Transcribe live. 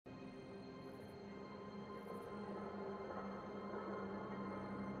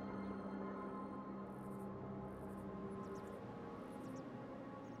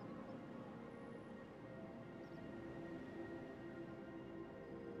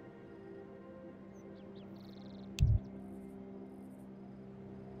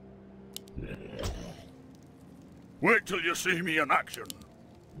Wait till you see me in action.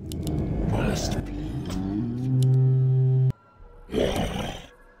 Must be.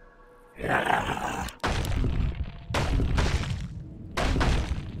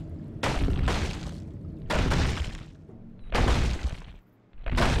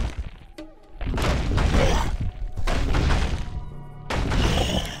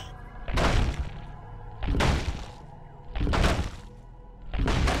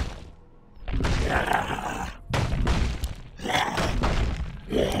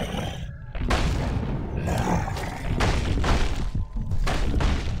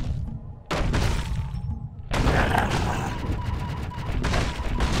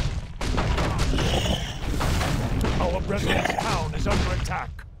 Residence town is under attack.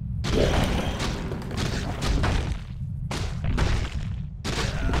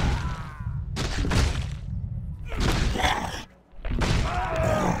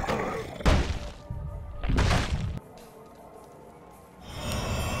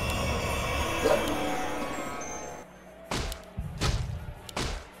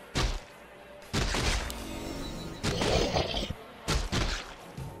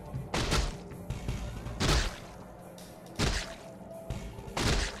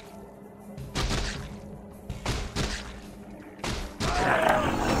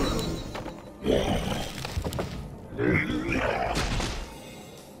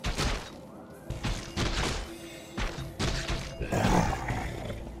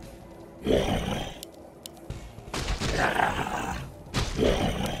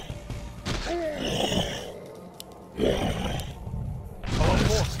 Our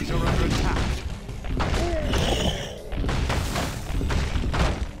forces are under attack.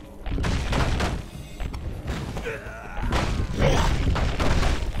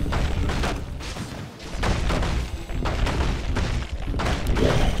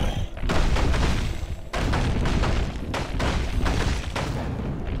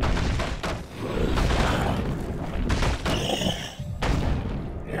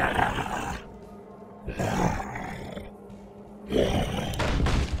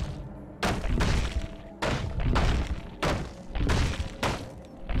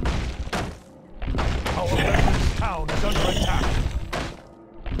 Town is under attack.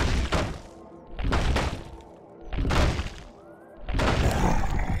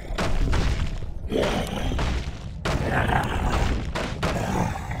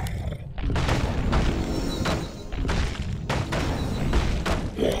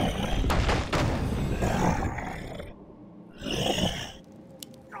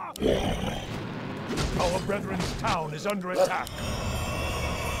 Our brethren's town is under attack.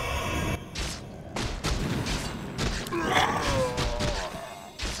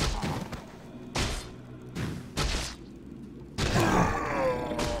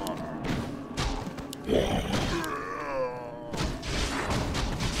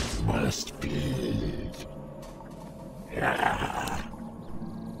 Must be.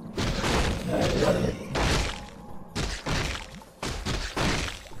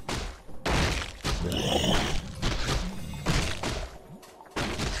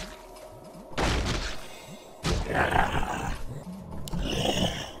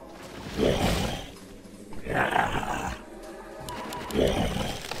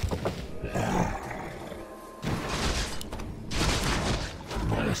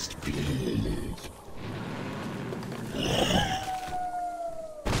 Must be.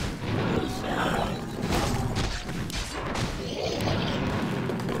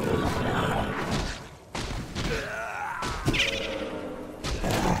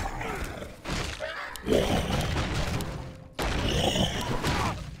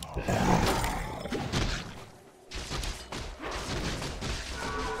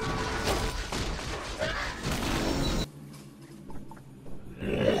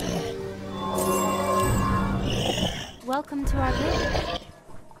 Welcome to our village.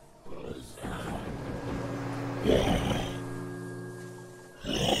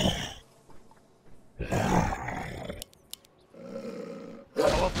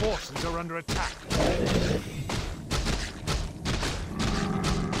 Our forces are under attack.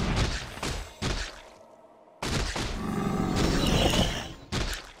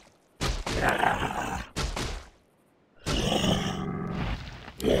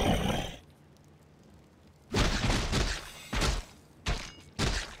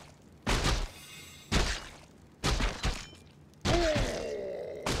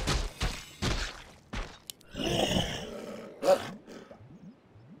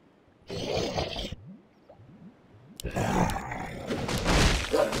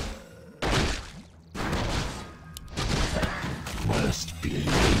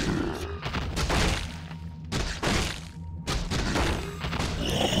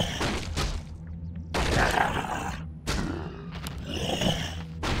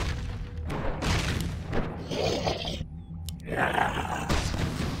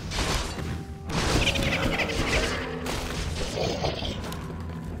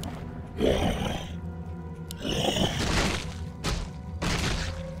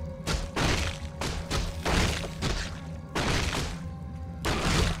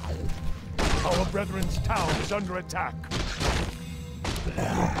 brethren's town is under attack.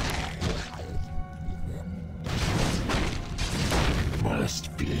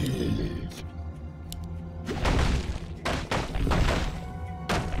 Must be.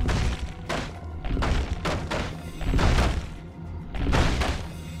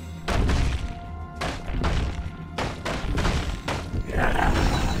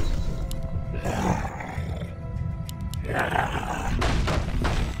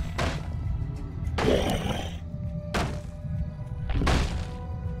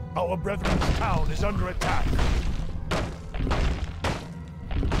 Our brethren's town is under attack.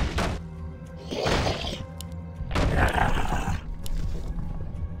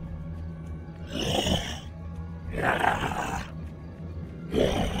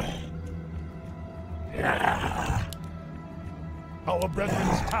 Our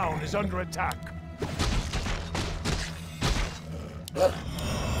brethren's town is under attack.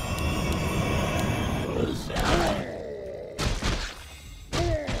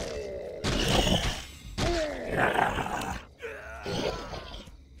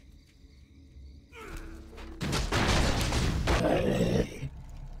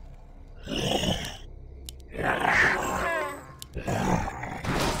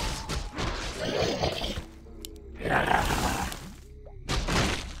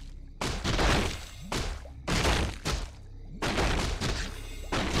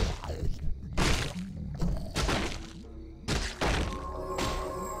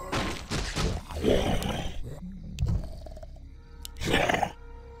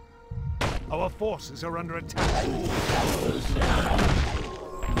 Our forces are under attack.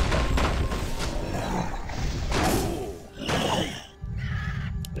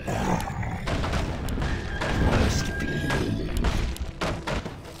 Must be.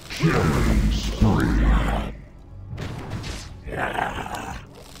 Killing spree.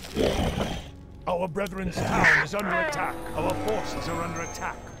 Our brethren's town is under attack. Our forces are under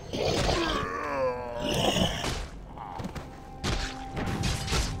attack.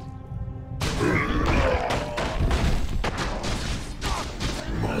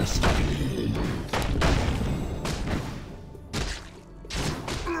 Must be.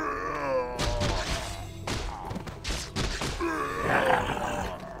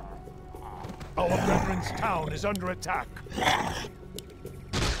 Our brethren's town is under attack.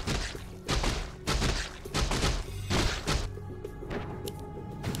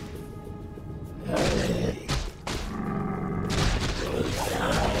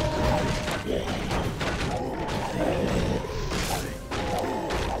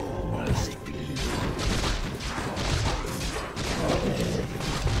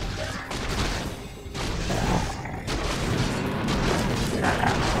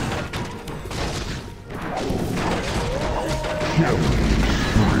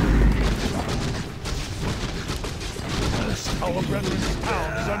 Our brethren's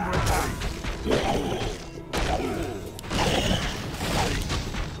town is under attack.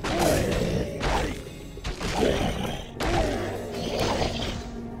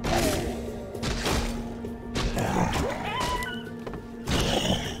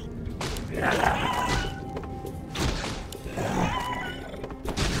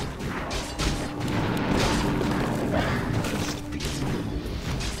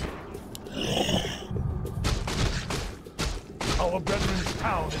 Our brethren's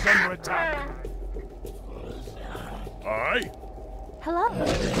town is under attack. Aye? Hello.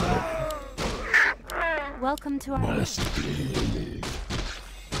 Welcome to our Must be.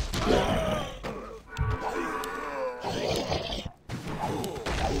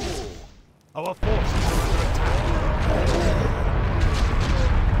 Our forces are under attack.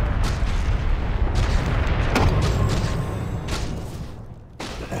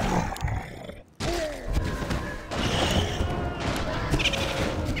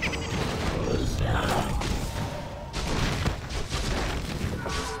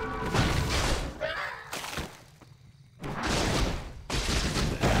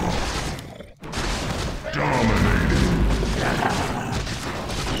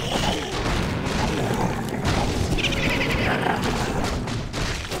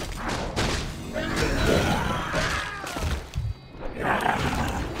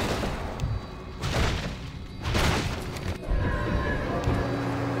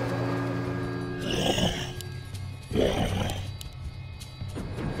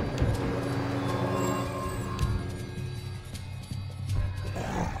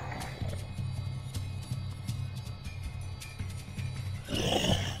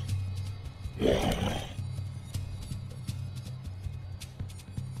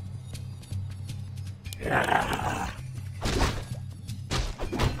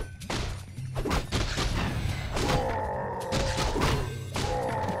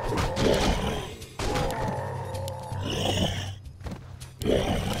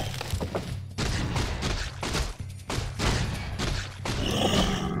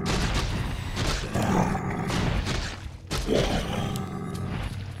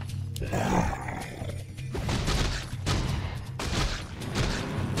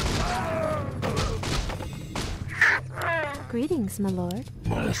 Greetings, my lord.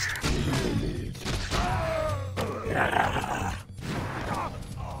 Must be limited.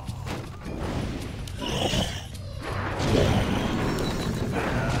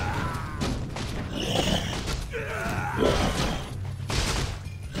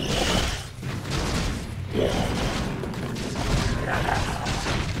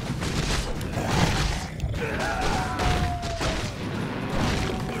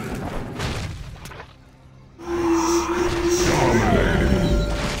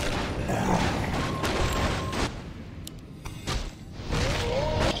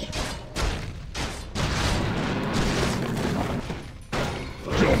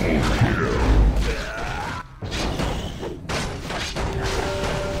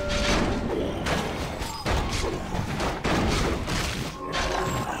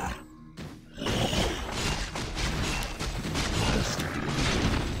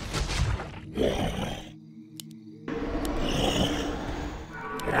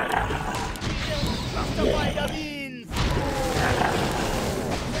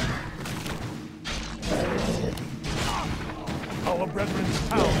 Our brethren's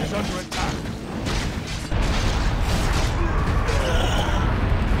town is under attack.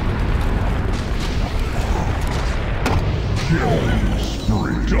 Killing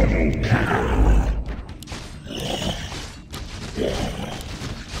spree. Double kill.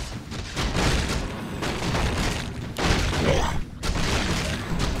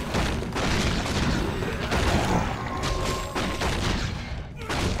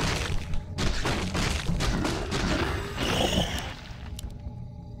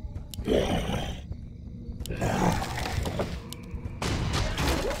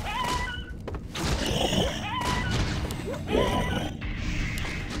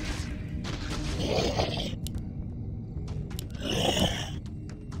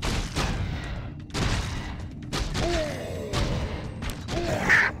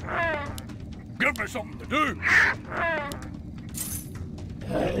 Give me something to do.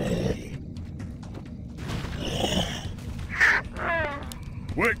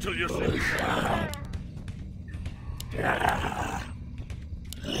 Wait till you see me.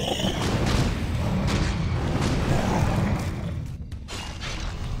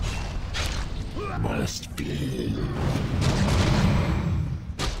 Must be.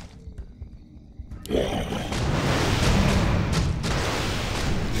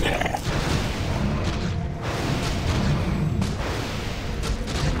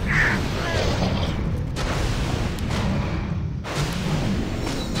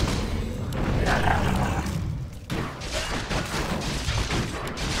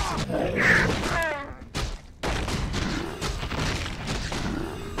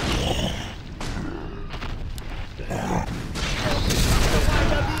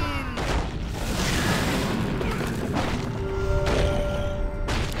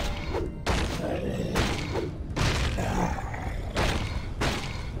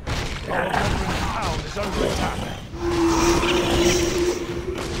 Our brethren's town is under attack.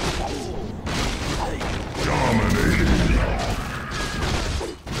 Dominating.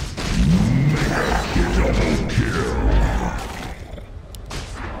 Mega double kill.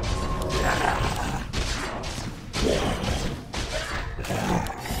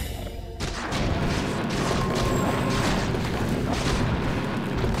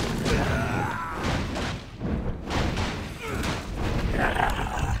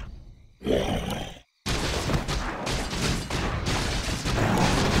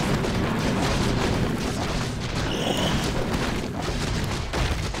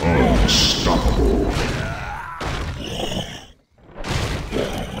 Unstoppable.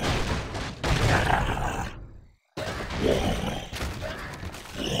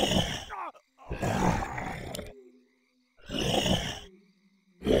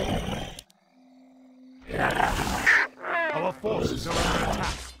 Our forces are under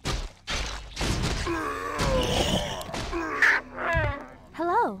attack.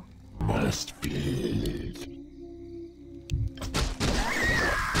 Hello. Must be.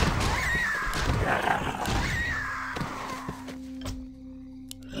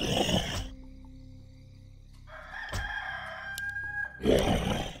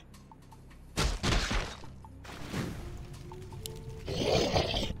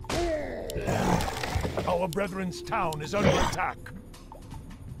 Our brethren's town is under attack.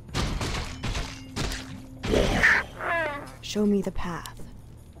 Show me the path.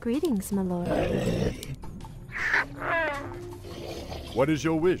 Greetings, my lord. What is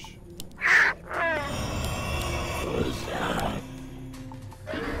your wish?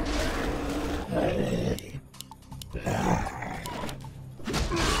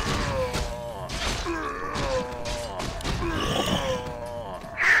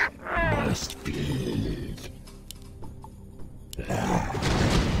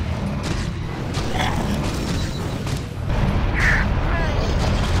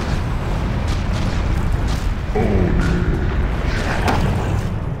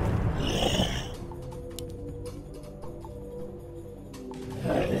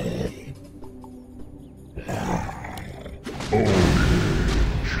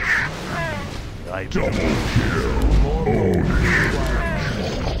 I Double kill. Own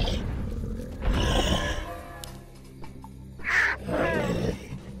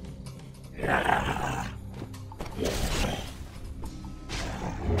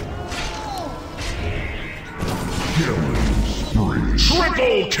Killing spree.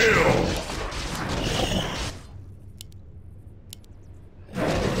 Triple kill.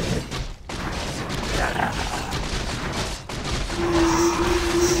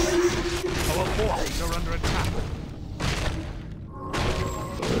 Our forces are under attack.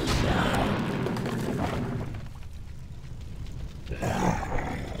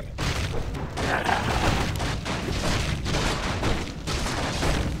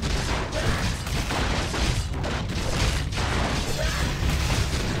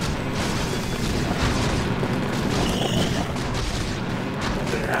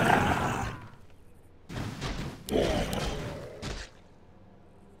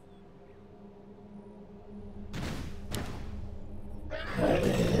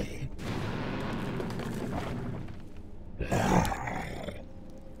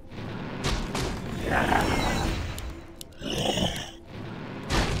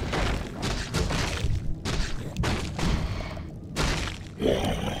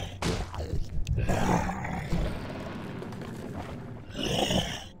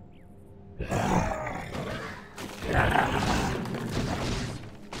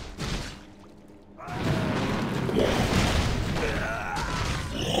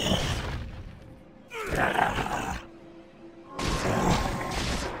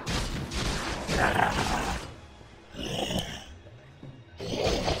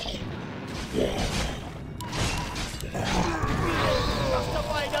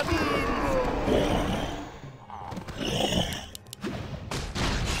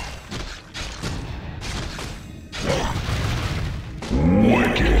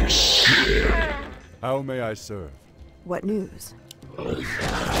 Wicked shit. How may I serve? What news?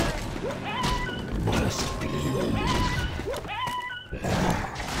 Must be.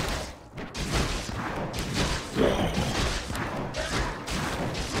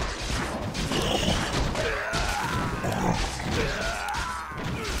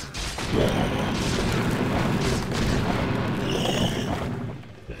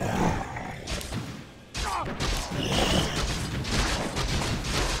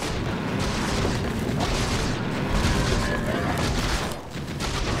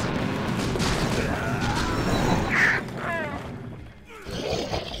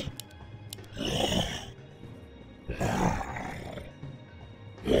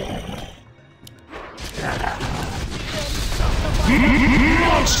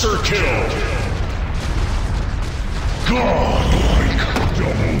 Monster kill! Godlike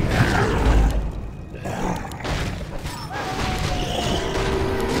double kill!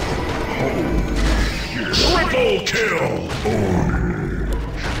 Triple kill!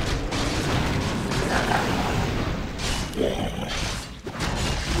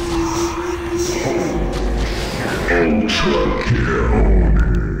 Ultra kill!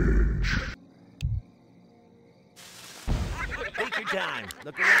 Take your time.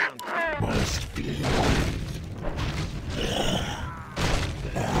 Look around. Must be.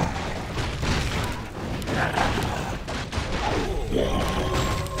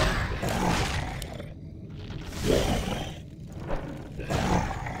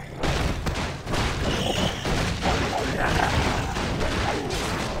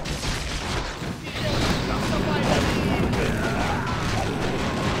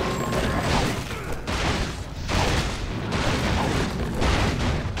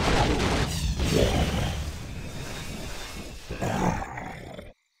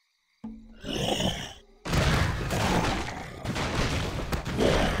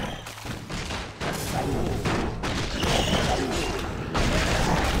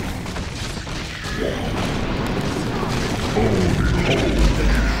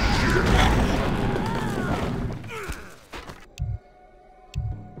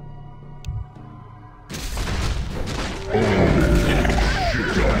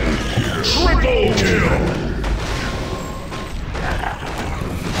 Triple kill!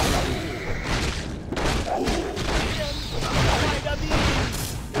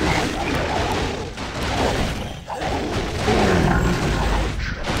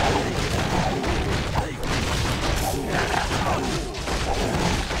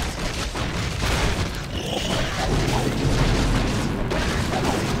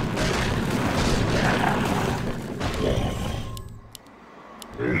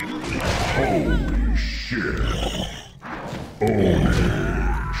 Holy shit.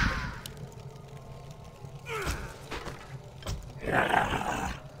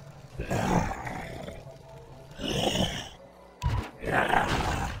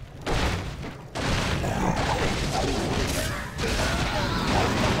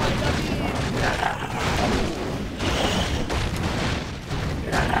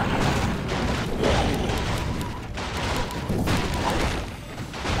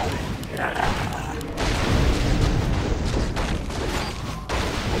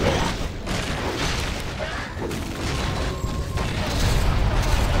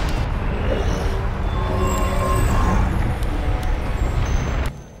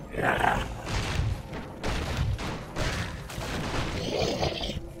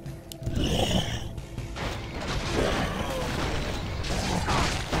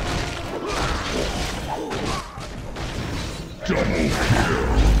 Double kill.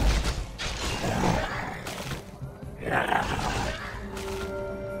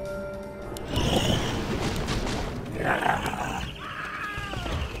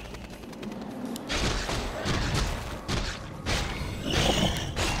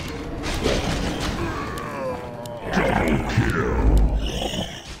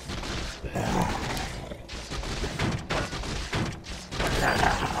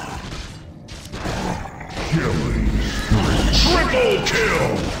 Killing spree. Triple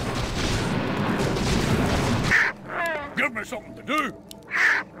kill. Give me something to do.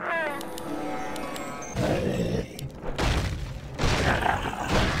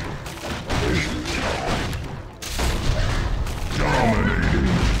 Dominating.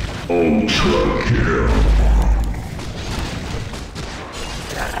 Ultra kill.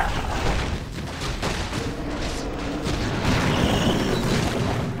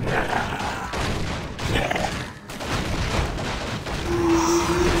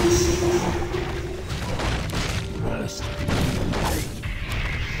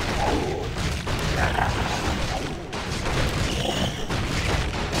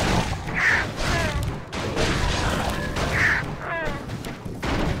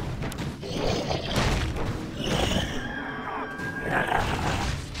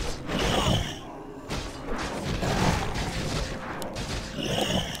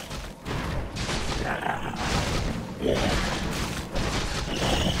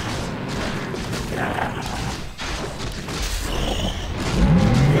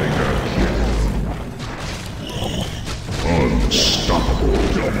 Unstoppable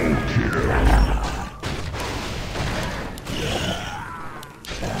double kill.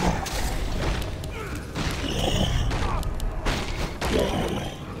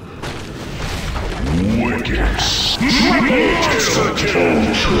 Wicked. Triple kill.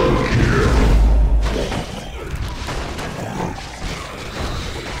 Ultra kill.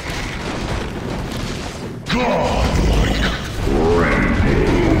 Godlike.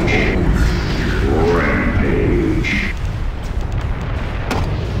 Rampage. Rampage.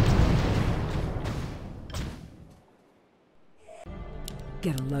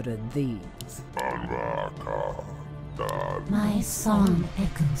 Get a load of these. My song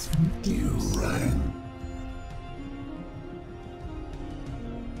echoes from deep.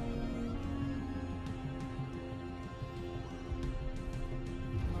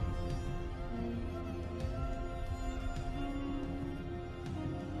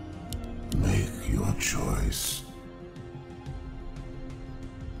 Make your choice.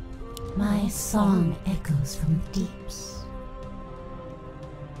 My song echoes from deeps.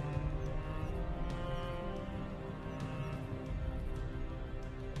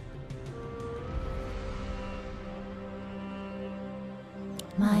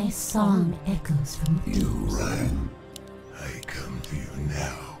 My song echoes from deeps. Rang. I come to you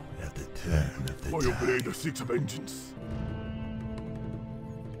now at the turn of the For your blade of six of vengeance.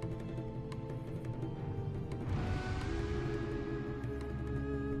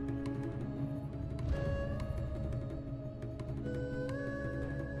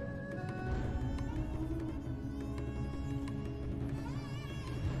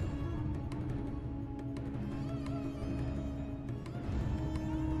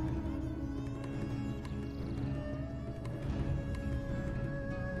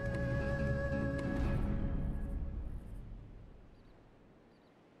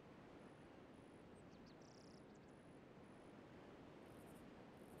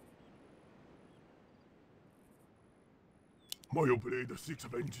 My blade of six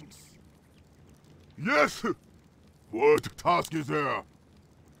of vengeance. Yes! What task is there?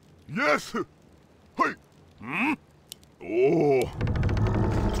 Yes! Hey! Hmm? Oh!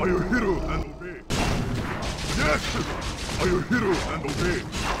 Are you hero and obey? Yes! Are you hero and obey?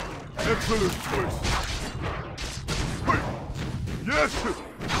 Excellent choice. Hey! Yes!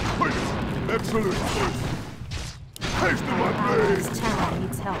 Hey! Excellent choice. Haste to my blade! This tower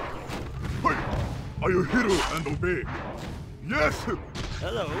needs help. Hey! Are you hero and obey? Yes!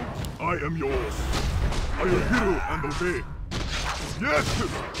 Hello. I am yours. Are you hero and obey? Yes!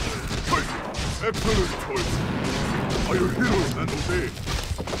 Hey! Excellent choice. Are you hero and obey?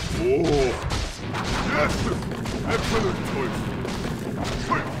 Oh! Yes! Excellent choice.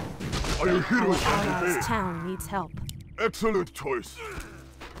 Hey! Are you hero and obey? This town needs help. Excellent choice.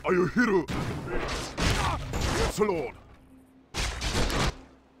 Are you hero and obey? Yes, Lord.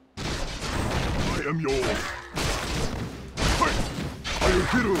 I am yours. Hey! Are you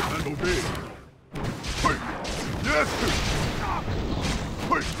hero and obey? Hey! Yes!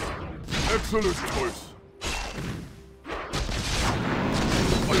 Hey! Excellent choice.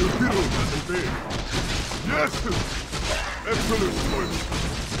 Are you hero and obey? Yes! Excellent choice.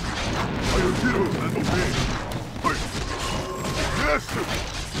 Are you hero and obey? Hey. Yes.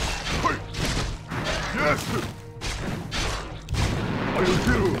 Hey. Yes. Are you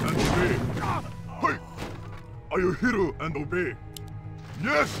hero and obey? Hey. Are you hero and obey?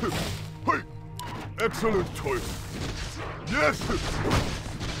 Yes. Hey. Excellent choice. Yes.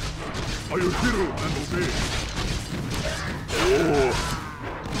 Are you hero and obey? Oh.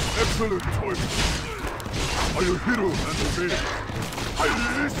 Excellent choice. Are you hero and obey?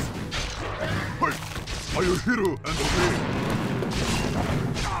 Yes. Hey. Are you hero and obey?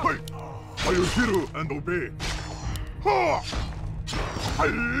 Hey. Are you hero and obey? Ha!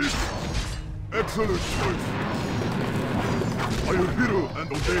 Yes. Excellent choice. Are you hero and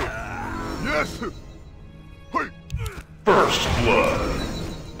obey? Yes. Hey. First blood.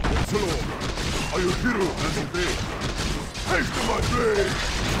 Excellent. Are you hero and obey? Haste to my blade.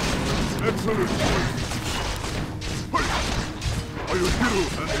 Excellent choice. Hey. Are you hero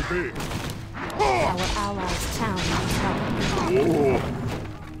and obey? Ha! Our allies' town needs help. Oh.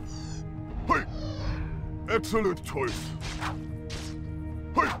 Hey. Excellent choice.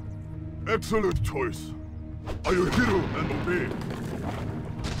 Hey. Excellent choice. Are you hero and obey?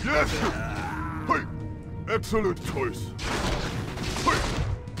 Yes. Hey. Excellent choice. Hey.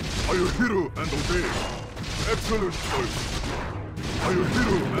 Are you hero and obey? Excellent choice. Are you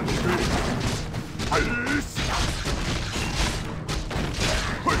hero and obey? Yes.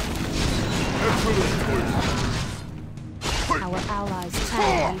 Hey. Excellent choice. Hey. Our allies'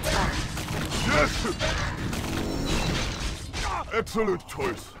 town needs help. Yes. Excellent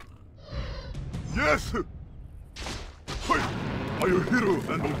choice. Yes. Hey. Are you hero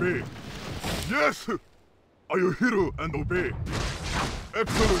and obey? Yes. Are you hero and obey?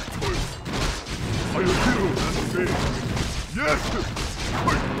 Excellent choice. Are you hero and obey? Yes.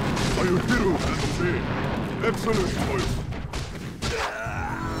 Hey. Are you hero and obey? Excellent choice.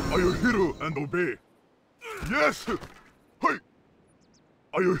 Are you hero and obey? Yes. Hey.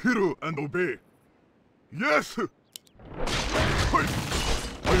 Are you hero and obey? Yes. Hey.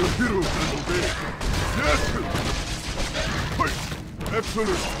 Are you hero and obey? Yes. Hey.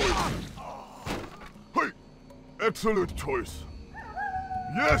 Excellent choice. Hey. Excellent choice.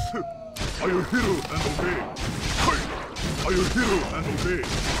 Yes. Are you hero and obey? Hey. Are you hero and obey?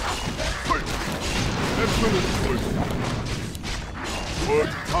 Hey. Excellent choice. What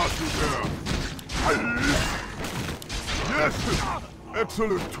task is there? Hey. Yes.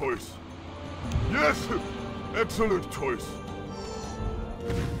 Excellent choice. Yes. Excellent choice.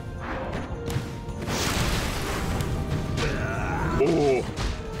 Oh.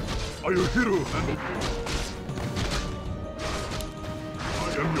 Are you hero and obey? I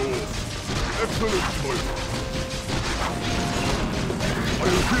am yours. Excellent choice. Are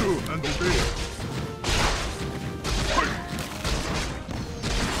you hero and obey? Hey.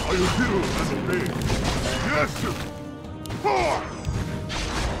 Are you hero and obey? Yes. Ha!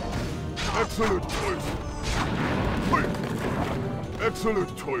 Excellent choice. Hey.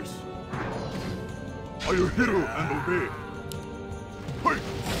 Excellent choice. Are you hero and obey? Hey.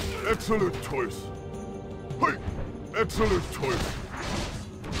 Excellent choice. Hey. Excellent choice.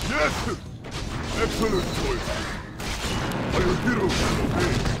 Yes. Excellent choice. Are you hero and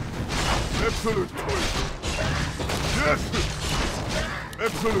obey? Excellent choice. Yes.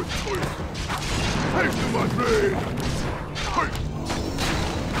 Excellent choice. Haste to my blade. Hey.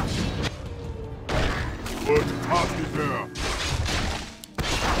 What task is there?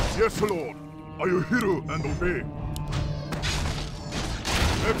 Yes, Lord. Are you hero and obey?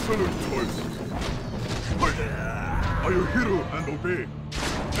 Excellent choice. Hey. Are you hero and obey?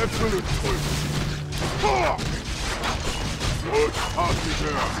 Excellent choice. Ha! What task is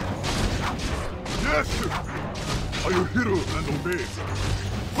there? Yes. Are you hero and obey?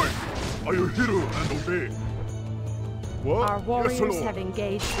 Hey. Are you hero and obey? What? Our warriors yes, Lord. have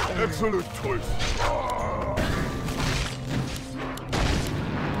engaged the enemy. Excellent choice.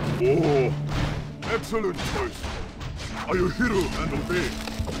 Oh, excellent choice. Are you hero and obey?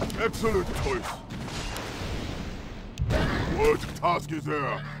 Excellent choice. What task is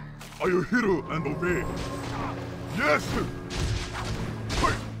there? Are you hero and obey? Yes.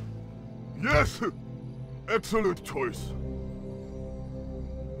 Hey. Yes. Excellent choice.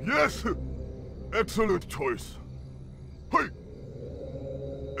 Yes. Excellent choice. Hey.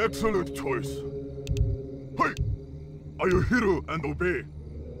 Excellent choice. Hey. Are you hero and obey?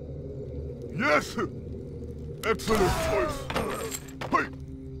 Yes. Excellent choice. Hey.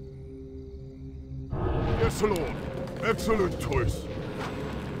 Yes, Lord. Excellent choice.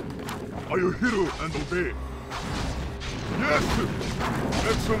 Are you hero and obey? Yes.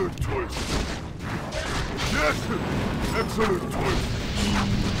 Excellent choice. Yes! Excellent choice!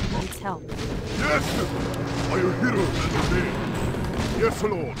 Needs help. Yes! Are you hero and obey? Yes,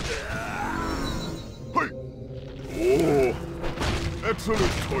 Lord! Hey! Oh!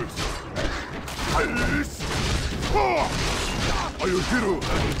 Excellent choice! Yes! Ah! Are you hero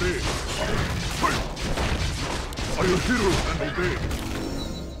and obey? Hey! Are you hero and obey?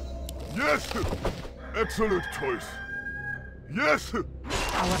 Yes! Excellent choice! Yes!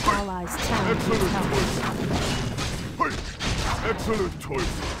 Our allies' town needs Excellent help. choice! Hey! Excellent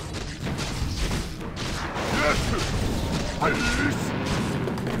choice! Yes! Yes!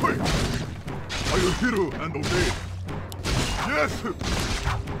 Hey! Are you hero and obey? Yes!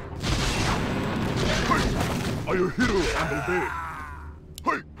 Hey! Are you hero and obey?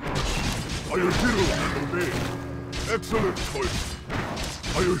 Hey! Are you hero and obey? Excellent choice!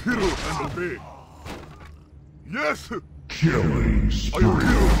 Are you hero and obey? Yes! Killing Are you spree.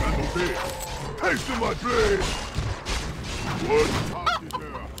 hero and obey? Taste of my blade! What task is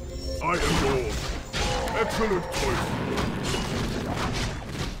there? I am yours. Excellent choice.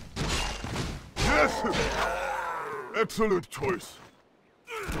 Yes! Excellent choice.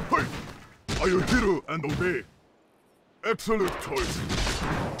 Hey! Are you hero and obey? Excellent choice.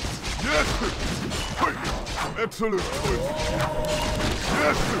 Yes! Hey! Excellent choice.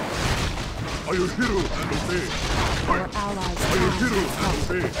 Yes! Are you hero and obey? Hey! Our allies' Are you town hero needs and help.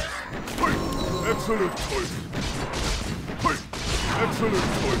 obey? Hey! Excellent choice. Hey! Excellent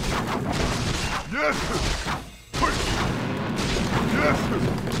choice. Yes! Hey! Yes!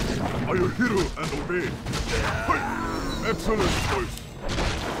 Are you hero and obey? Hey! Excellent choice.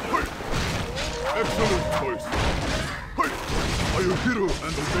 Hey! Excellent choice. Hey! Are you hero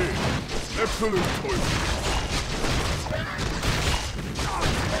and obey? Excellent choice.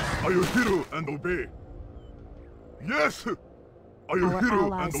 Are you hero and obey? Yes! Are you Our hero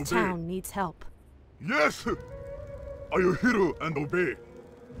and allies' obey? town needs help. Yes! Are you hero and obey?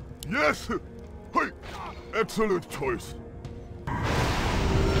 Yes! Hey! Excellent choice.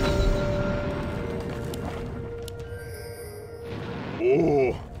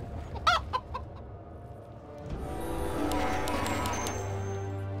 Oh!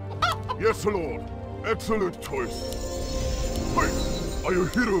 Yes, Lord. Excellent choice. Hey! Are you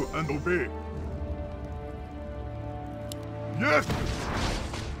hero and obey? Yes!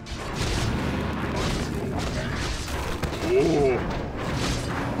 Oh!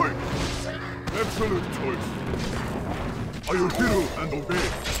 Hey! Excellent choice. Are you hero and obey?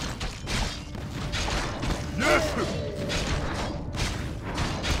 Yes!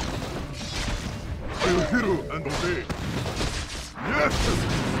 Are you hero and obey? Yes!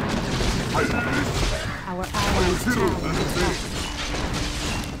 Yes! Our Are you allies' hero town and needs obey? help.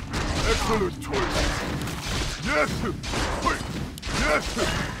 Excellent choice. Yes! Hey! Yes!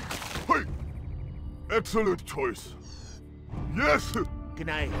 Hey! Excellent choice. Yes! Can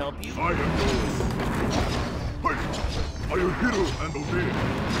I help you? I am yours. Hey! Are you hero and obey?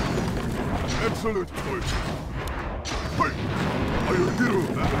 Excellent choice. Hey! Are you hero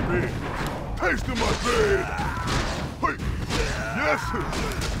and obey? Taste of my blade! Hey! Yes!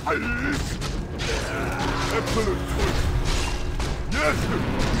 Yes! Excellent choice. Yes!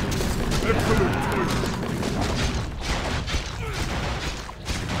 Excellent choice.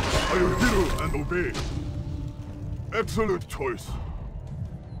 Are you hero and obey? Excellent choice.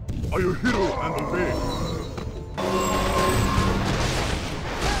 Are you hero and obey?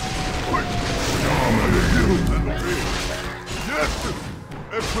 Wait! Are you hero and obey? Yes!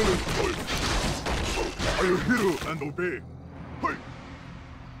 Excellent choice. Are you hero and obey? Wait!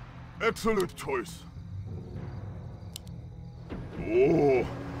 Excellent choice. Oh!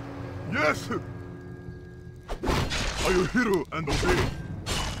 Yes! Are you hero and obey?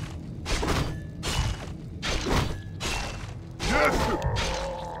 Yes!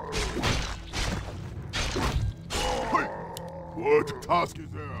 Hey! What task is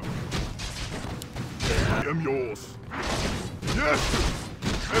there? I am yours. Yes!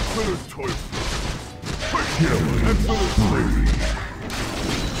 Excellent choice. Hey! Excellent choice.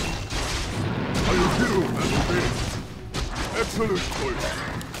 Are you hero and obey? Excellent choice.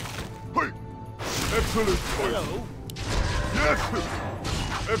 Hey! Excellent choice. Hello? Yes!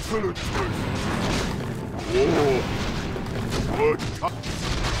 Excellent choice. Oh! What?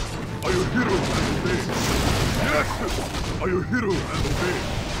 Are you hero and obey? Yes! Are you hero and obey?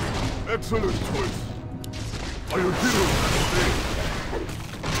 Excellent choice. Are you hero and obey?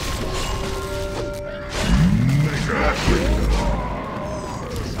 Yes!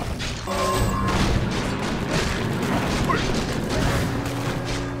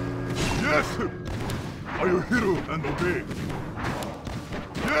 Yes! Are you hero and obey?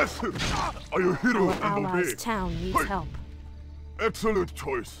 Yes! Are you hero Our and allies' obey? town needs Hey. help. Excellent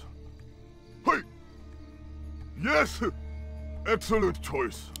choice. Hey! Yes! Excellent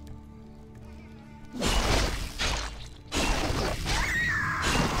choice.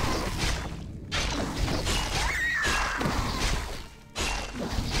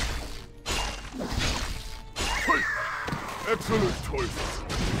 Hey! Excellent choice.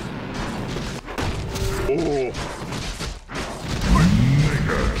 Oh!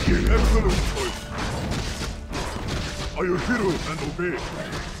 Excellent choice. Are you hero and obey?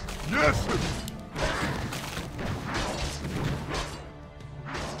 Yes!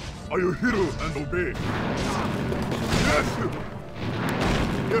 Are you hero and obey? Yes!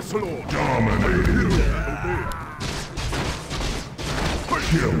 Yes, Lord. Dominate. Are you hero and obey?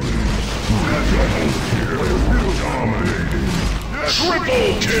 Killing. Yes! Double kill. Are you hero dominating? Yes!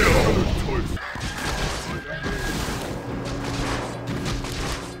 Triple kill. Choice.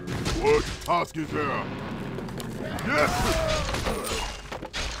 What task is there? Yes!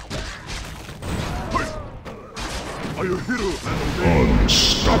 Hey! Are you hero and obey?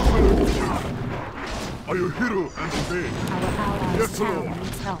 Unstoppable! Are you hero and obey? Our allies' Yes, town Lord.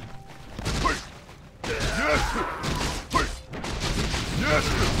 needs help. Hey! Yes! Hey! Yes!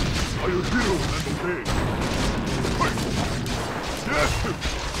 Are you hero and obey? Hey! Yes!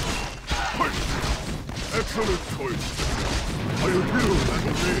 Hey! Excellent choice. Are you hero and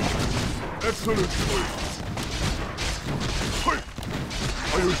obey? Excellent choice. Hey!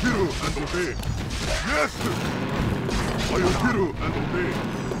 Are you hero and obey? Yes! Are you hero and obey?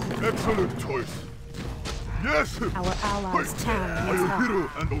 Excellent choice. Yes! Our allies' Hey. town Are needs you help. hero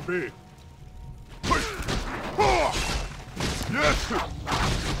and obey? Hey. Ah. Yes!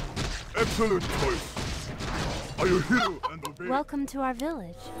 Excellent choice. Are you hero and obey? Welcome to our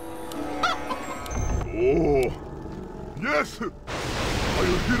village. Oh! Yes! Are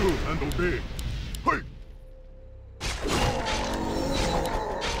you hero and obey? Hey!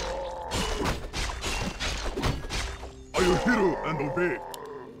 Are you hero and obey?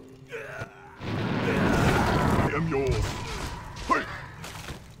 I am yours. Hey!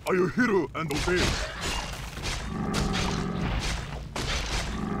 Are you hero and obey?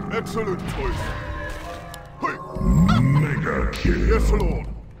 Excellent choice. Hey! Mega kill. Yes, Lord.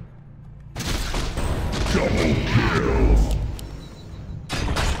 Double kill.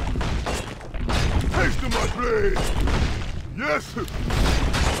 Haste my blade. Yes.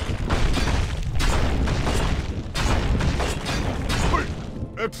 Hey!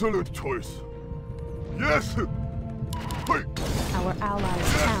 Excellent choice. Yes. Hey! Our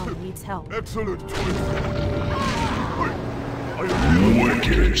allies' town needs help. Excellent choice. Hey! Are you hero?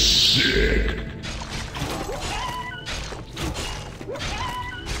 Wicked sick.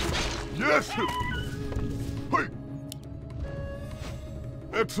 Yes! Hey!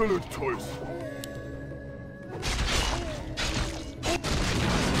 Excellent choice.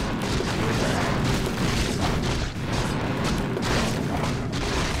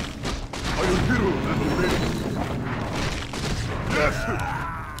 Are you hero and obey? Yes!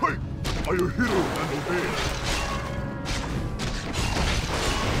 Hey! Are you hero and obey?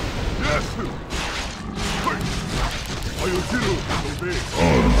 Yes! Hey! Are you hero and obey?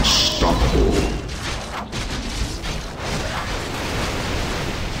 Unstoppable!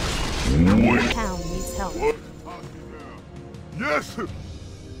 Our town needs help. What? Yes!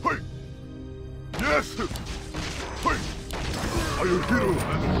 Hey! Yes! Hey! Are you hero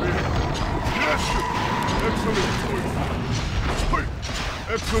and obey? Yes! Excellent choice! Hey!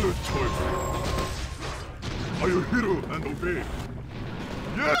 Excellent choice! Are you hero and obey?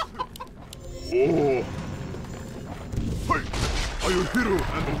 Yes! Oh! Hey! Are you hero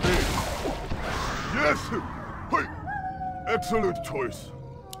and obey? Yes! Hey! Excellent choice!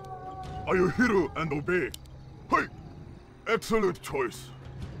 Are you hero and obey? Hey! Excellent choice!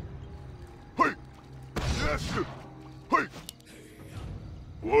 Hey! Yes! Hey!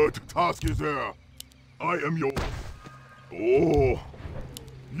 What task is there? I am yours. Oh!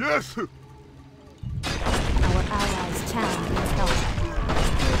 Yes! Our allies' town needs help.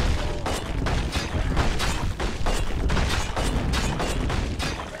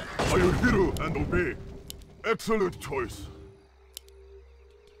 Are you hero and obey? Excellent choice.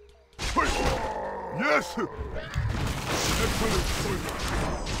 Hey! Yes! Excellent choice.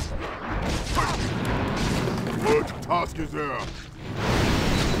 Hey! What task is there?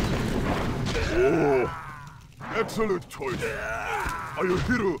 Oh! Excellent choice. Are you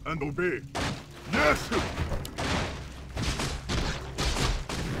hero and obey? Yes!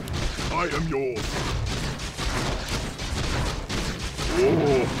 I am yours.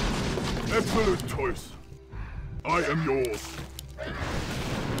 Oh! Excellent choice. I am yours.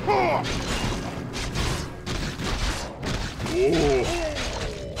 Oh.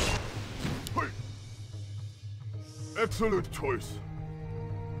 Hey. Excellent choice.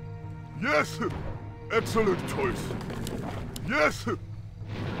 Yes. Excellent choice. Yes. I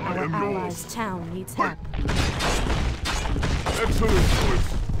Our am allies' yours. town needs help. Excellent choice.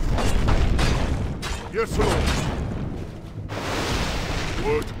 Yes, Lord.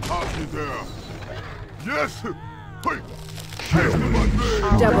 What party there? Yes. Hey. Kill my name.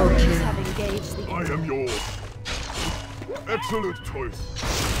 Our Double warriors kill. have engaged the I enemy. am yours. Excellent choice.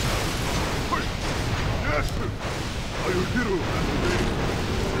 Hey. Yes. Are you hero and obey?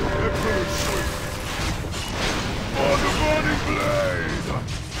 Excellent choice. For the burning blade.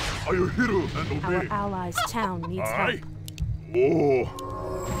 Are you hero and Our obey? allies' town needs help. Aye. Oh.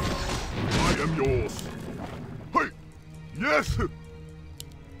 I am yours. Hey. Yes.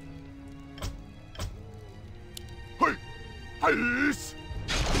 Hey. Yes.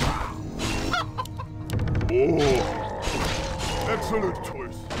 Oh. Excellent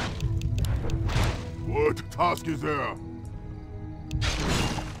choice. What task is there?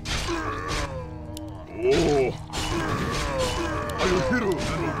 Oh. Are you hero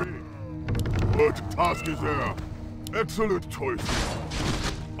and obey? What task is there? Excellent choice.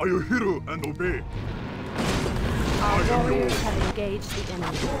 Are you hero and obey? I Our am warriors yours. have engaged the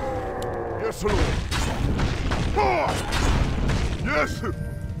enemy. Yes, Lord. Ah! Yes.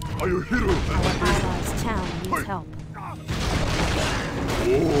 Are you hero and Our obey? allies' town needs help.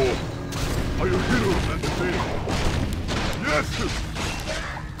 Oh. Are you hero and obey? Yes.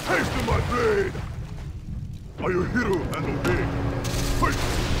 Taste my blade. Are you hero and obey? Hey.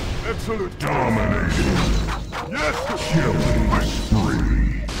 Excellent. Dominating. Yes. Killing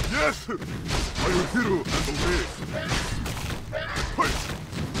spree. Yes. Are you hero and obey? Hey.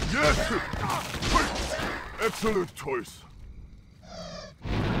 Yes. Hey. Excellent choice.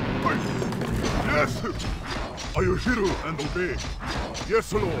 Hey. Yes. Are you hero and obey?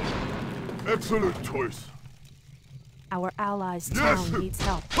 Yes, Lord. Excellent choice. Our allies' Yes. town needs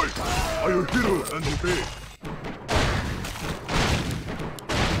help. Hey. Are you hero and obey?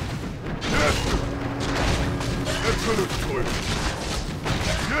 Yes. Excellent choice.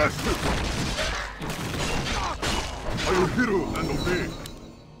 Yes. Are you hero and obey?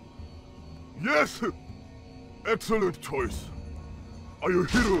 Yes. Excellent choice. Are you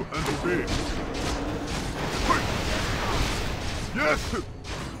hero and obey? Hey. Yes.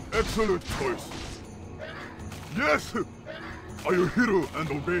 Excellent choice. Yes. Are you hero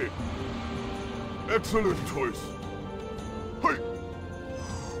and obey? Excellent choice. Hey.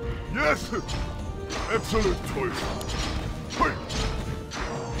 Yes. Excellent choice. Hey.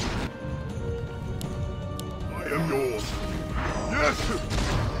 I am yours. Yes.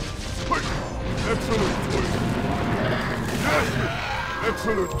 Hey. Excellent choice. Yes.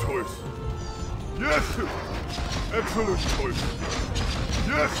 Excellent choice. Yes. Excellent choice.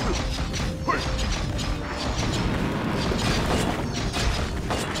 Yes. Hey.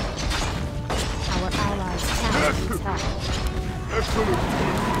 Our allies' town Yes. needs help. Excellent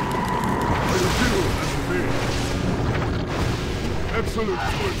choice. Are you hero and obey? Excellent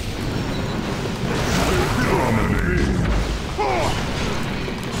choice. Are you hero and obey? Ah!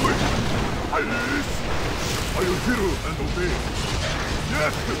 Wait. Yes. Are you hero and obey?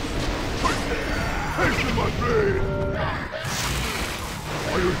 Yes. Wait. Taste my blade.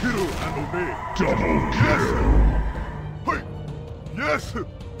 Are you hero and obey? Double Yes. kill. Wait. Yes. Our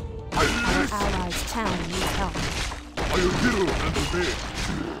Yes. allies' town needs help. Are you hero and obey?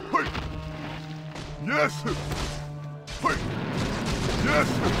 Hey! Yes! Hey! Yes!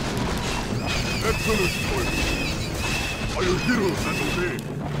 Excellent choice! Are you hero and obey?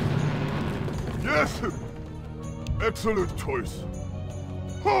 Yes! Excellent choice!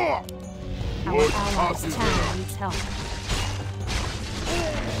 Ha! Our What allies' task is town there? needs help.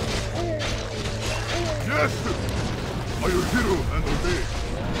 Yes! Are you hero and obey?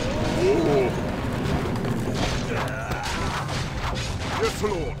 Oh! Yes,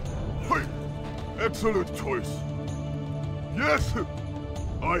 Lord! Hey! Excellent choice! Yes!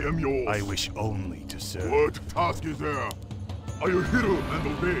 I am yours! I wish only to serve. What task is there? Are you hero and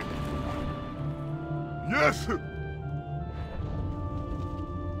obey? Yes!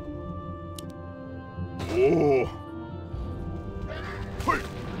 Oh! Hey!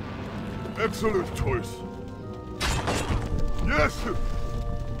 Excellent choice! Yes!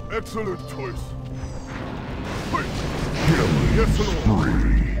 Excellent choice! Hey! Killing Yes, Lord!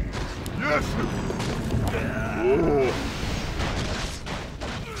 spree. Yes! Oh!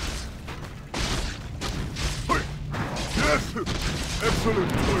 Hey! Yes!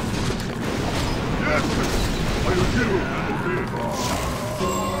 Excellent choice! Yes! Are you hero and obey?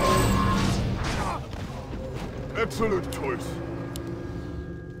 Excellent choice.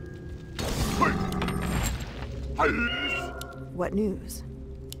 Hey. Hey. What news?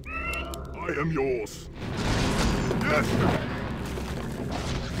 I am yours. Yes!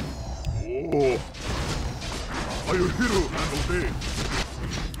 Oh! Are you hero and obey?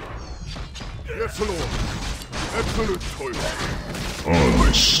 Yes, Lord. Excellent choice.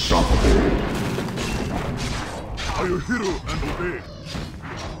 Unstoppable. Are you hero and obey?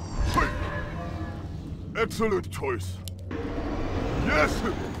 Hey! Excellent choice. Yes!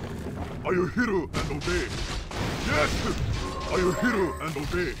 Are you hero and obey? Yes! Are you hero and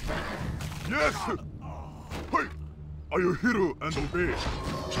obey? Yes! Hey! Are you hero and obey?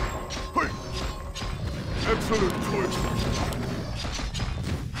 Hey! Excellent choice.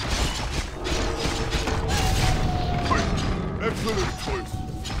 Hey! Excellent choice.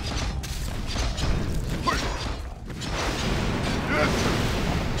 Hey! Yes!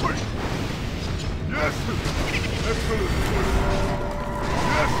 Hey! Yes! Excellent choice.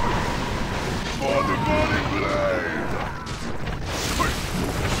 Yes! For the burning blade! Hey!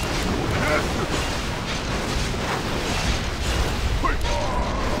 Yes! Hey!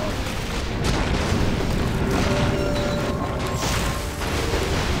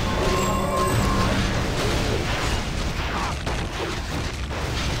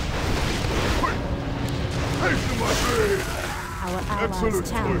 Haste to my blade! Our allies' Excellent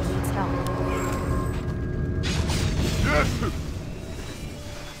town choice. needs help. Yes!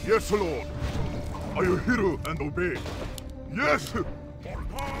 Yes, Lord! Are you hero and obey? Yes!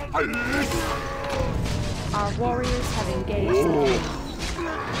 Our warriors have engaged the Oh! enemy.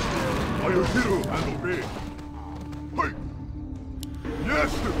 Are you hero and obey? Hey!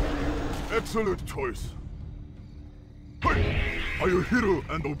 Yes! Excellent choice. Hey! Are you hero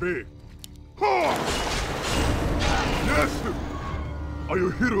and obey? Ha! Yes! Are you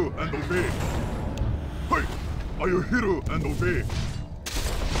hero and obey? Hey! Are you hero and obey?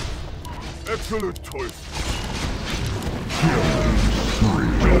 Excellent choice. Are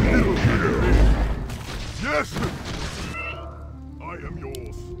you hero and obey? Yes! I am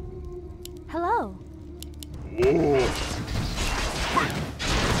yours. Hello. Oh! Hey!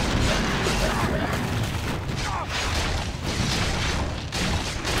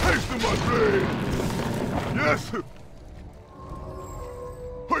 Haste to my blade! Yes!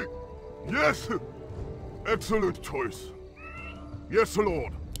 Hey! Yes! Excellent choice. Yes,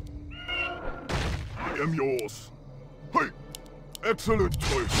 Lord. I am yours. Hey! Excellent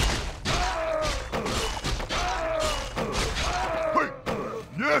choice. Hey!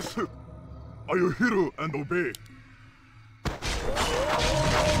 Yes! Are you hero and obey?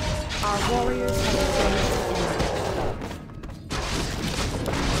 Our warriors have engaged the enemy.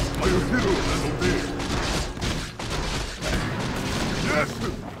 Are you hero and obey? Yes!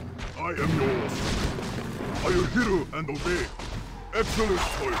 I am yours. Are you hero and obey? Excellent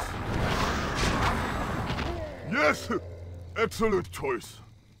choice. Yes! Excellent choice.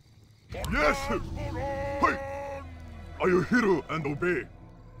 Yes! Hey! Are you hero and obey?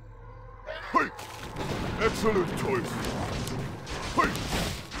 Hey! Excellent choice. Hey!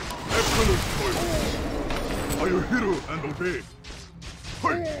 Excellent choice. Are you hero and obey?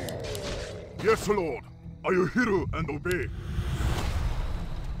 Hey! Yes, Lord. Are you hero and obey?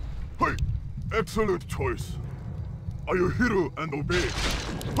 Hey! Excellent choice. Are you hero and obey?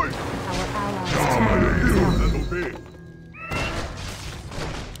 Hey! Our allies' Are town you needs hero help. and obey?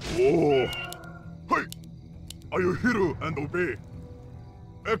 Oh! Hey! Are you hero and obey?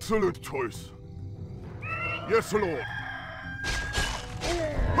 Excellent choice. Yes, Lord.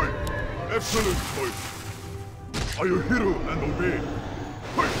 Hey! Excellent choice. Are you hero and obey?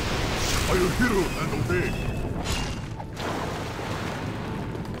 Hey! Are you hero and obey?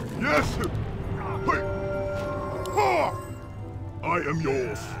 Yes! Hey! Ha! I am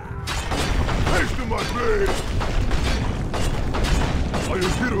yours. Haste to my blade! Are you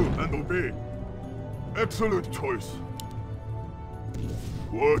hero and obey? Excellent choice.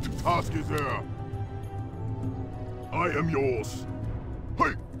 What task is there? I am yours.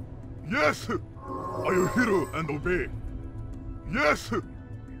 Hey! Yes! Are you hero and obey? Yes!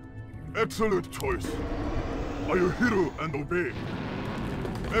 Excellent choice. Are you hero and obey?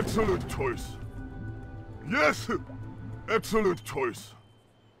 Excellent choice. Yes! Excellent choice.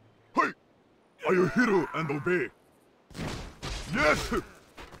 Hey! Are you hero and obey? Yes!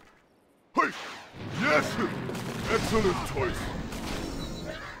 Hey! Yes! Excellent choice.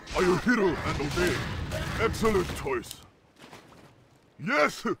 Are you hero and obey? Excellent choice.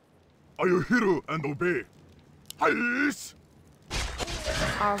 Yes! Are you hero and obey? Yes!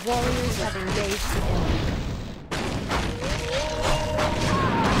 Our warriors have engaged the enemy.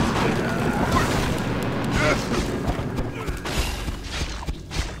 Yes!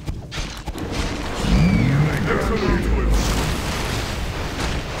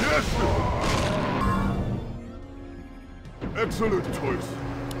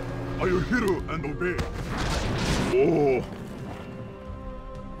 Are you hero and obey? Oh.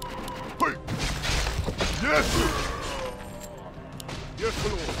 Hey. Yes. Yes,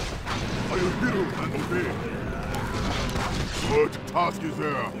 Lord. Are you hero and obey? What task is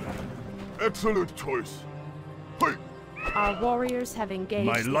there? Excellent choice. Hey. Our warriors have engaged.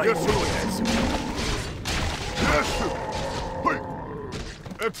 My life Yes, Lord. yes. Yes. Hey.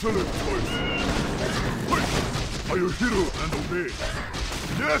 Excellent choice. Hey. Are you hero and obey?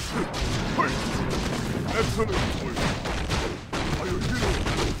 Yes. Hey. Excellent choice. Are you hero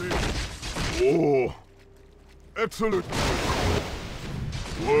and obey? Oh. Excellent choice.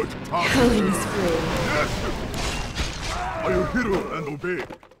 What task is Killing there? spree. Yes. Are you hero and obey?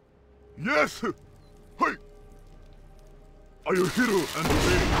 Yes. Hey. Are you hero and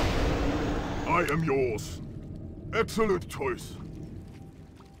obey? I am yours. Excellent choice.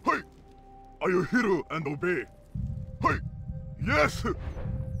 Hey. Are you hero and obey? Hey. Yes.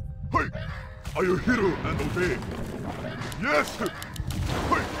 Hey. Are you hero and obey? Yes.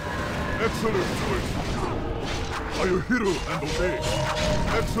 Hey. Excellent choice. Are you hero and obey?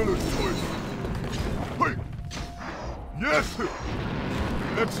 Excellent choice. Hey. Yes.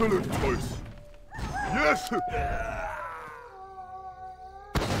 Excellent choice. Yes.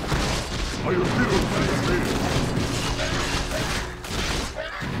 Are you hero and obey?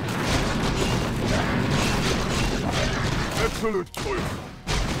 Excellent choice.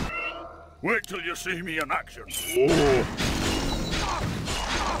 Wait till you see me in action. Oh.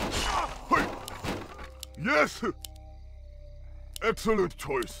 Hey. Yes. Excellent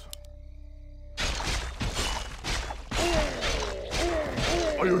choice.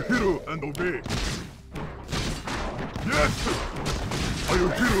 Are you hero and obey? Yes. Are you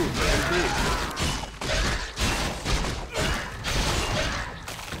hero and obey?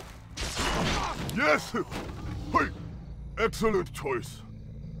 Yes. Hey. Excellent choice.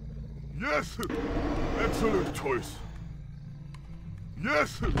 Yes. Excellent choice.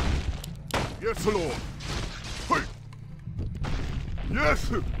 Yes. Yes, Lord. Hey.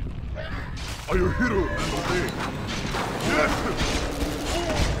 Yes. Are you hero and obey? Yes.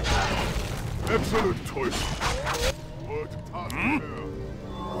 Excellent choice. What task there?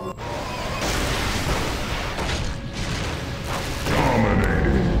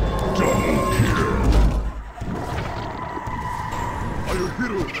 Dominating. Double kill. Are you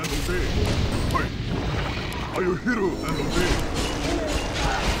hero and obey? Hey. Are you hero and obey?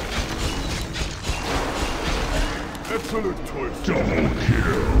 Excellent choice. Double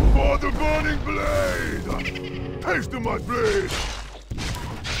kill. For the burning blade! Taste of my blade!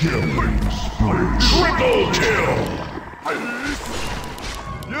 Killing spree. Triple kill.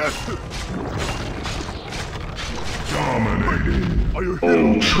 Yes! Dominating. Are you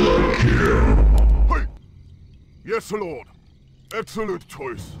hero? Ultra kill. Hey! Yes, Lord. Excellent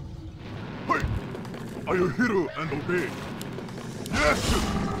choice. Hey! Are you hero and obey? Yes!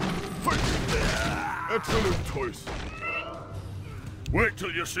 Hey! Excellent choice. Wait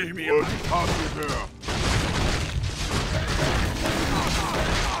till you see me in What action. task is there?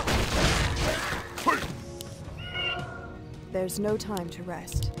 Hey! There's no time to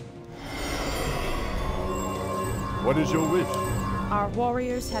rest. What is your wish? Our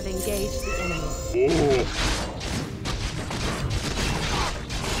warriors have engaged the enemy. Oh!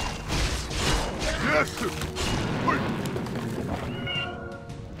 Yes! Hey!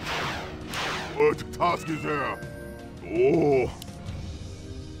 What task is there? Oh!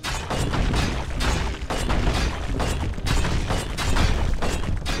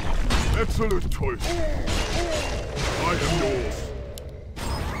 Excellent choice. I am yours.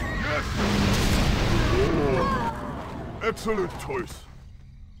 Yes! Oh! Excellent choice.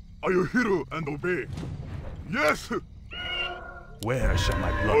 Are you hero and obey? Yes! Where shall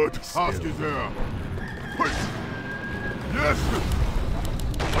my blood What be task spilled? is there? Hey! Yes!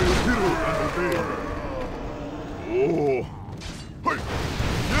 Are you hero and obey? Oh! Hey!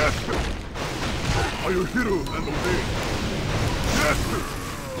 Yes! Are you hero and obey? Yes!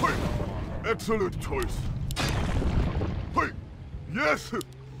 Hey! Excellent choice. Hey! Yes! Hey!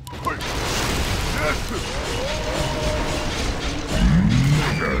 Yes!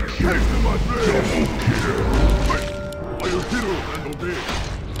 Taste of my blade! Hey! Are you hero and obey?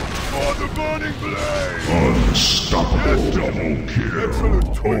 For the burning blade! Unstoppable. Yes. Double kill. Excellent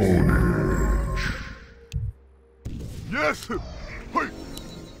choice. Ownage. Yes! Hey!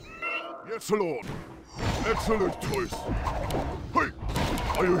 Yes, Lord! Excellent choice. Hey!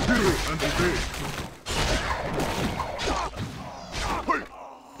 Are you hero and obey? Hey!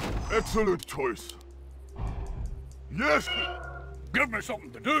 Excellent choice. Yes! Give me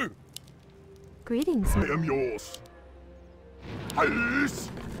something to do. Greetings, I am yours. Yes!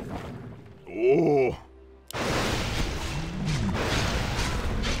 Oh.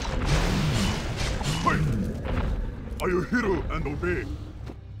 Hey. Are you hero and obey?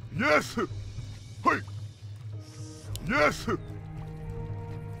 Yes. Hey. Yes.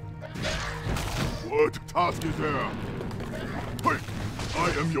 What task is there? Hey. I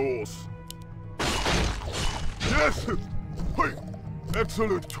am yours. Yes. Hey.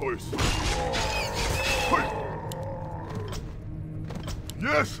 Excellent choice. Hey.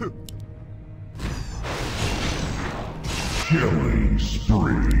 Yes. Killing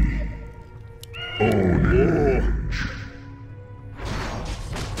spree. Ownage.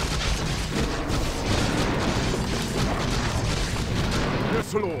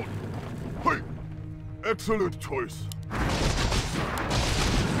 Yes, Lord. Hey. Excellent choice.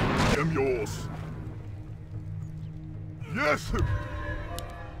 I am yours. Yes.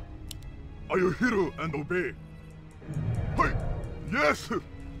 Are you hero and obey? Hey. Yes.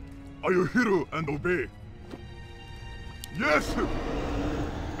 Are you hero and obey? Yes.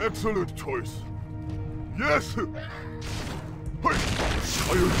 Excellent choice. Yes. Hey.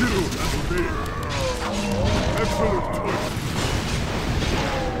 Are you hero and obey? Excellent choice.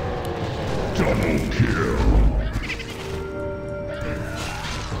 Double kill.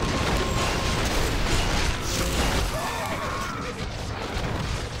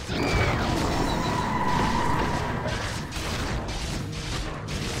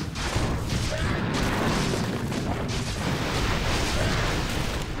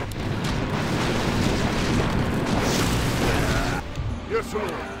 Yes,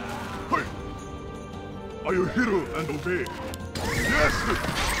 Lord. Hey. Are you hero and obey? Yes.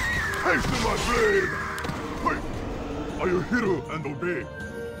 Hasten my blade. Hey. Are you hero and obey?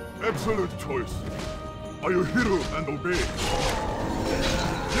 Excellent choice. Are you hero and obey?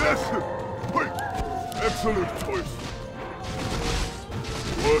 Yes. Hey. Excellent choice.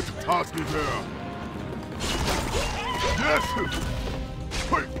 What task is there? Yes.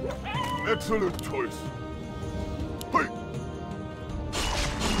 Hey. Excellent choice. Hey.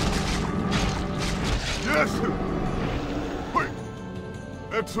 Yes! Hey!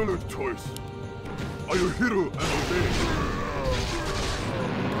 Excellent choice. Are you hero and obey?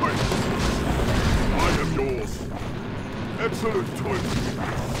 Hey! I am yours. Excellent choice.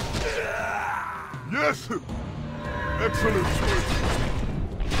 Yes! Excellent choice.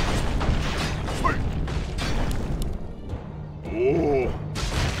 Hey! Oh!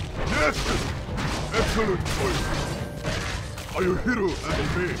 Yes! Excellent choice. Are you hero and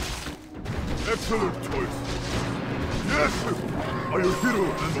obey? Excellent choice. Yes! Are you hero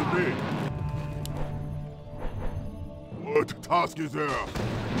and obey? What task is there?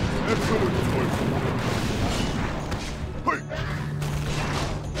 Excellent choice. Hey!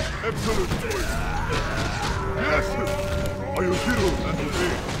 Excellent choice. Yes! Are you hero and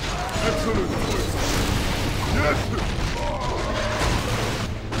obey? Excellent choice. Yes!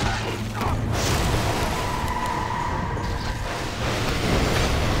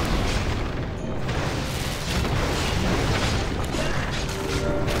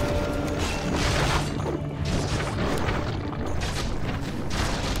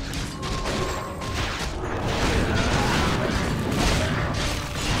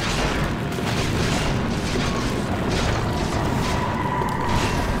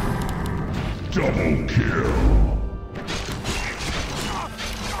 Double kill.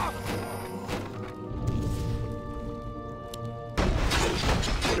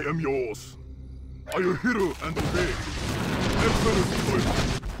 I am yours. Are you hero and obey? Excellent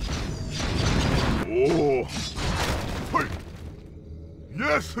choice. Oh. Hey.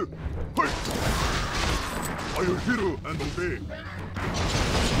 Yes. Hey. Are you hero and obey?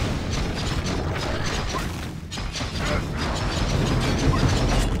 Hey. Yes. Hey.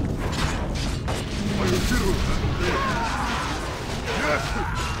 Are you hero and obey? Yes.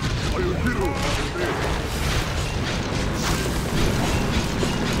 Are you hero and obey?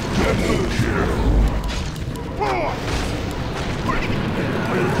 Double kill. Ah! Hey. Are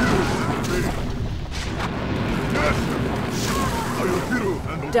you hero and obey? Yes. Are you hero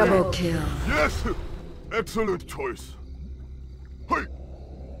and obey? Double kill. Yes. Excellent choice. Hey.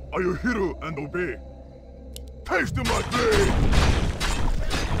 Are you hero and obey? Taste my blade.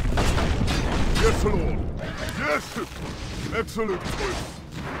 Yes, Lord. Yes. Excellent choice.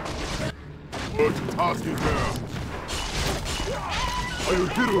 What task is there? Are you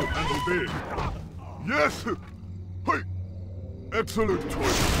hero and obey? Yes. Hey. Excellent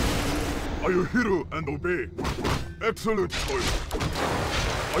choice. Are you hero and obey? Excellent choice.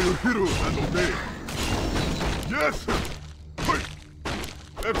 Are you hero and obey? Yes. Hey.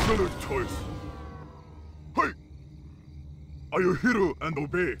 Excellent choice. Hey. Are you hero and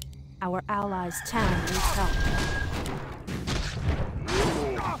obey? Our allies' town needs help.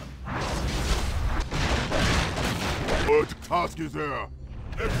 What task is there?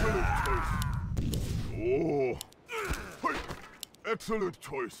 Excellent choice. Oh. Hey. Excellent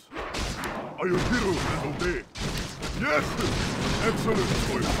choice. Are you hero and obey? Yes! Excellent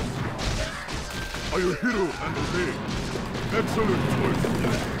choice. Are you hero and obey? Excellent choice.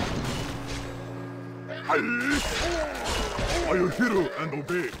 Aye. Are you hero and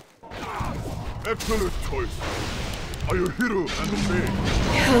obey? Excellent choice. Are you hero and obey?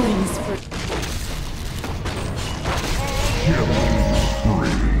 Killing spree.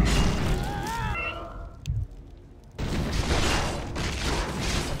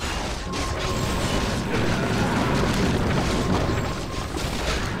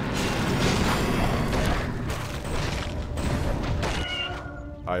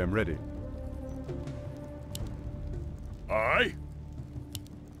 I am ready. Aye.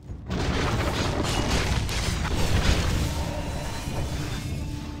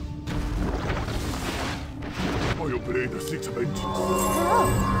 I obey the six vengeance.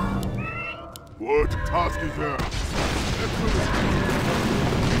 What task is there? Excellent.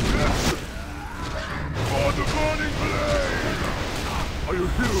 Yes! For the burning blade! Are you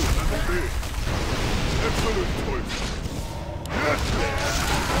hero and obey? Excellent choice. Yes!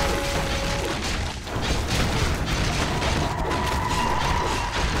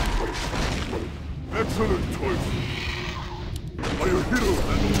 Excellent choice. Are you hero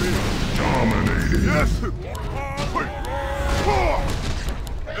and obey? Dominating. Yes! Hey. Ah.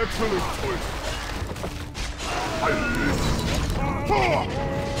 Excellent choice. Aye. Ah.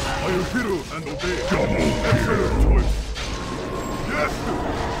 Are you hero and obey? Excellent choice. Yes!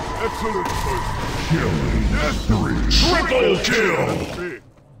 Excellent choice. Killing Yes! spree. Triple kill! And obey.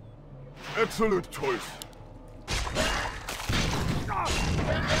 Excellent choice.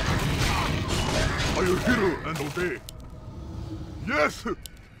 Are you hero and obey? Yes!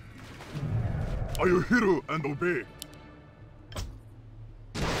 Are you hero and obey?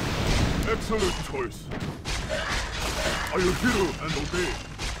 Excellent choice. Are you hero and obey?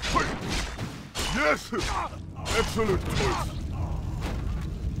 Hey. Yes! Excellent choice.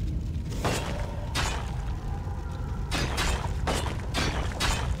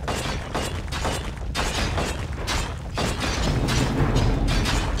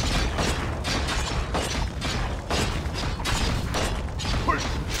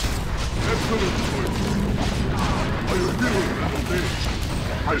 Excellent choice. Are you hero and obey?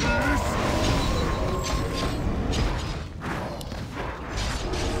 Yes!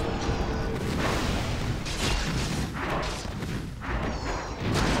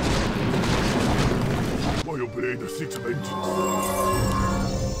 I obey the six vengeance.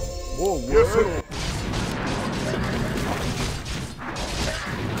 More Yes, sir.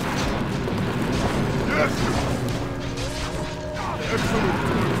 Yes! Excellent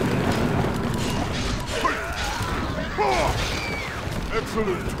choice. Ah!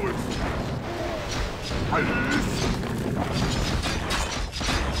 Excellent choice. Yes.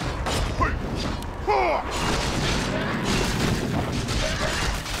 Hey. Ah!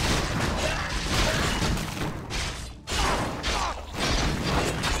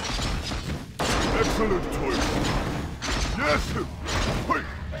 Excellent choice. Yes. Hey.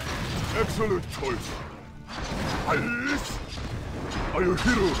 Excellent choice. Yes. Are you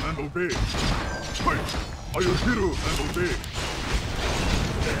hero and obey? Hey. Are you hero and obey?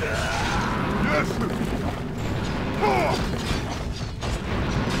 Yes! Ah!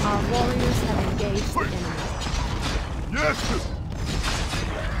 Our warriors have engaged the enemy. Yes!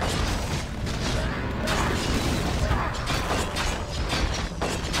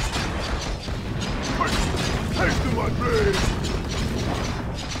 Taste my blade!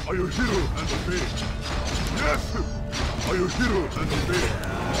 Are you hero and obey? Yes! Are you hero and obey?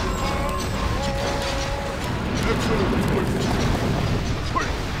 Excellent choice! Hey!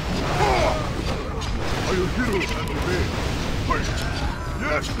 Ah! Are you hero and obey? Hey!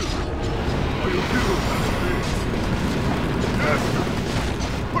 Yes! Are you hero and obey? Yes!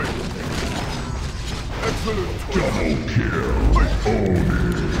 Hey! Excellent choice! Double kill. Hey! Own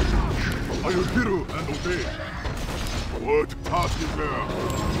Are you hero and obey? What task is there?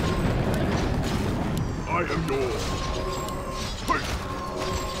 I am yours. Hey!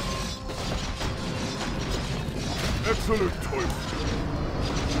 Excellent choice.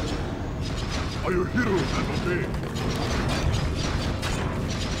 Are you hero and obey?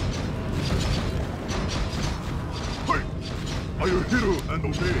 Hey! Are you hero and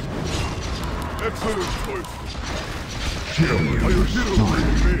obey? Excellent choice. Killing Are you hero and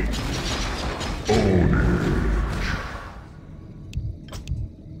obey? Own